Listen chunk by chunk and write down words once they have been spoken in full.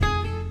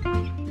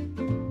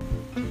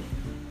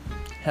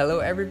Hello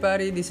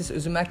everybody, this is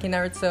Uzumaki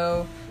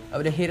Naruto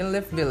of the Hidden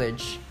Leaf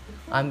Village.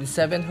 I'm the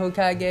 7th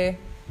Hokage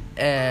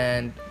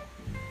and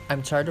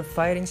I'm tired of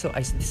fighting, so I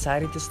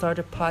decided to start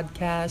a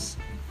podcast.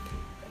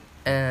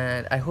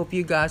 And I hope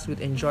you guys would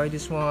enjoy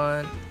this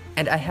one.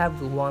 And I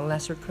have one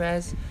last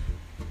request.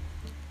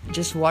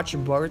 Just watch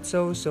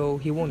Boruto so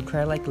he won't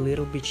cry like a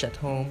little bitch at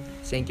home.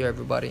 Thank you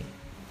everybody.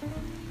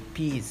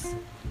 Peace.